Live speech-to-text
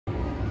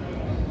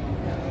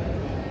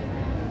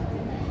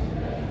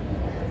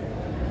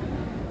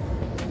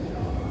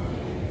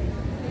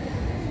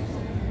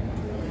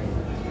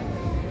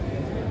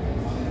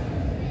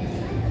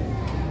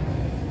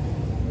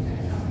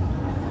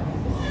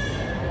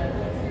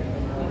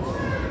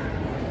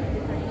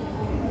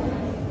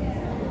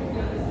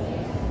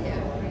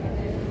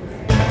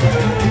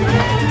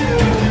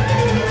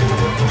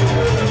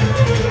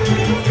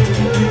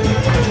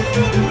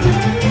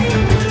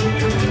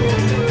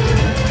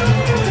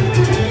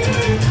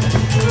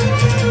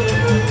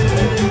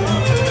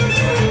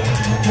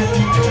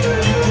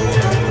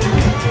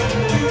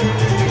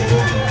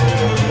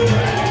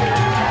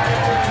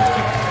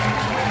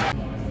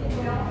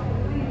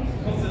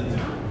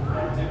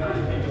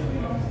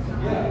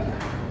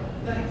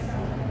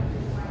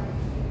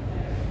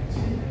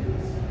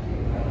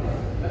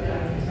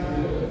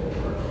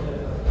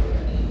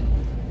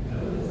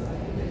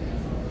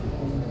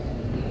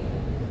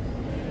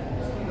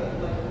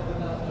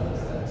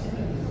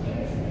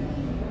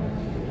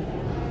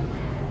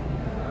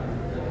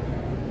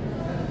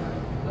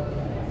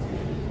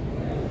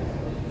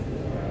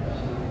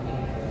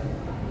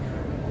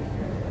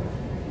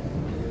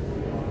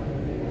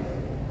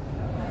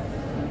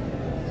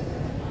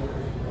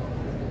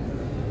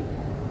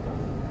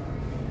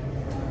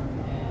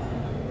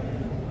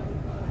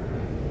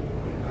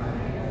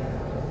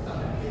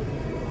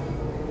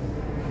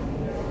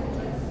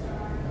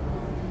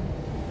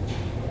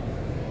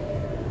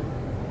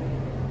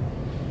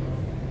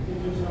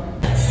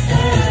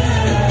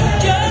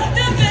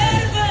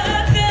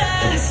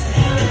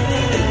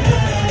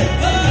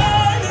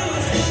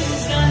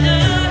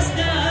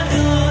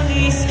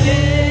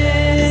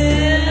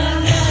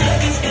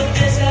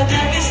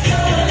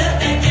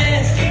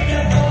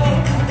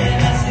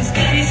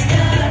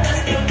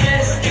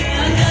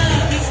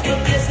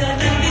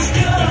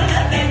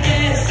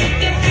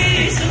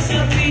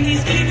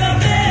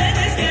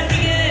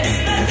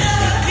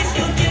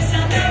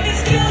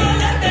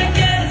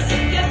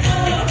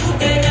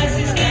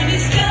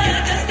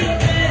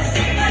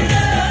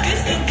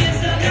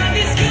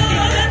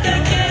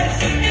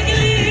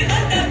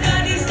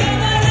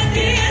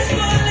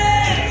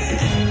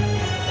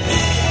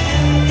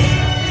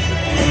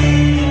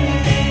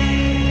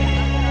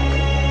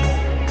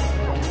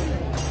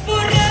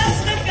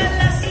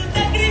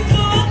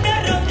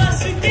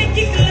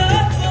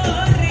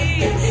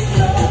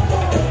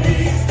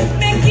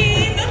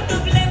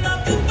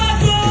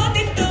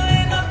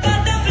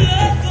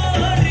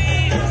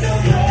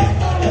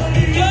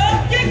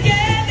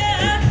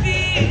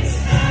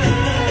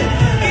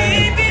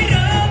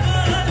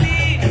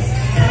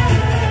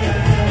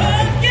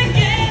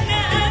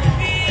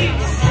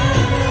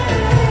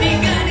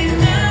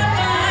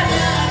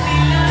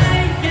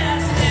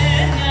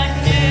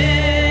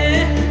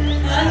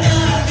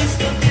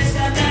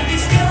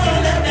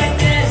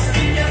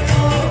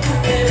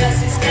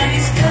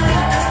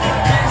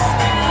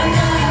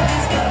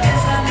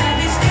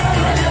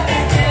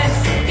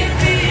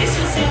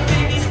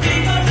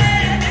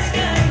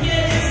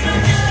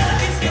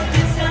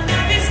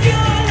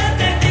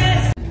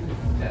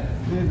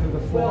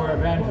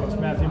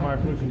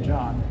and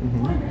John,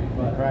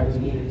 Christ.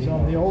 So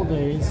in the old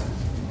days,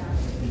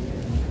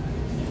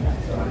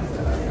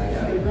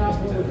 the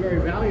gospel was very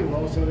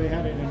valuable, so they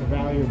had it in a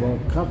valuable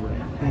covering.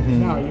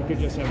 Now you could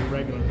just have a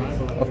regular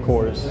Bible. Of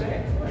course.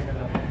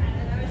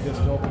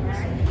 Just open this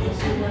thing.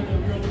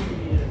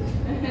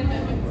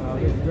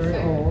 It's very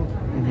old.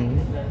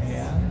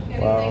 And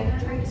wow.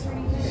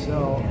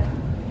 So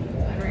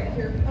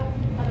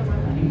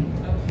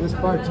this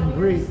part's in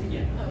Greek.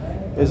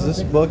 Is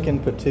this book in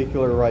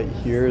particular right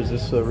here? Is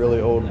this a really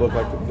old book?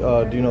 Like,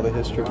 do you know the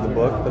history of the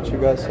book that you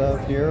guys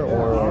have here,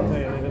 or? I'll tell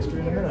you the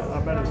history in a minute.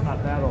 I bet it's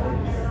not that old.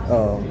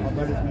 Oh.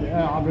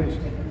 I'll bet it's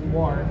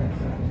worn.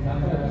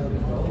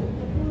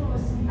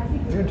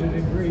 Printed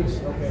in Greece.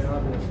 Okay,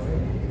 obviously.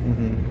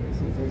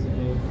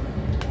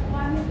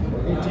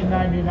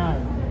 1899.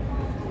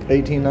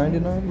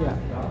 1899? Yeah.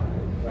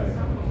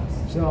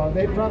 So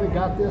they probably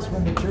got this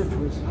when the church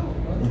was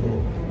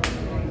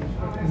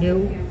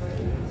new,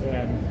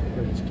 and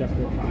they just kept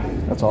it.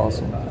 That's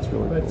awesome. That's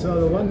really cool. But so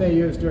the one they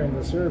used during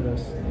the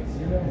service,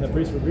 the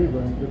priest would read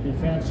one, would be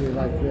fancy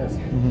like this,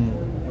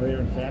 or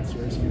even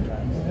fancier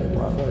sometimes. They could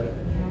afford it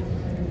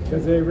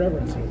because they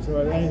reverence it. So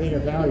anything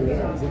of value,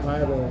 the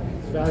Bible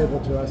is valuable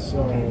to us,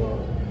 so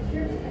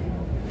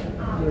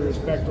we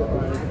respect it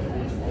by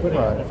putting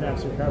it in a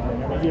fancy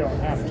covering. I mean, you don't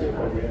have to.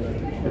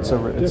 It's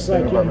just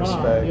like your mom.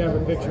 respect. You have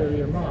a picture of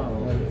your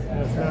mom.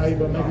 And it's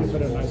valuable. Maybe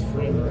put a nice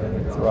frame on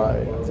it.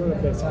 Right. So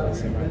that they sound the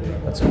same idea.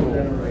 That's cool.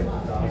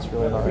 That's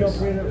really nice. Feel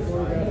free to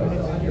photograph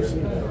anything you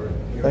see.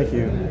 Thank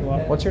you.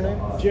 What's your name?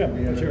 Jim.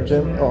 Cheers.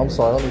 Jim. Oh, I'm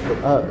sorry. Let me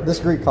put, this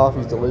Greek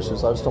coffee is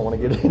delicious. I just don't want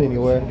to get it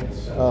anywhere.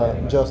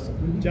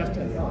 Justin.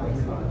 Justin.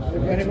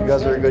 You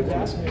guys are a good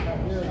community.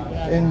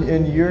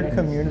 In your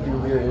community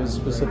here is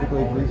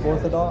specifically Greek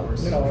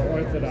Orthodox? No,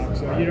 Orthodox.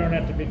 So you don't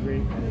have to be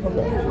Greek.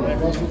 Okay.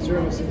 Most of the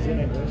services in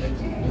English.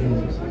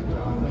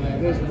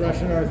 There's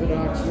Russian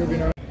Orthodox,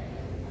 Serbian Orthodox.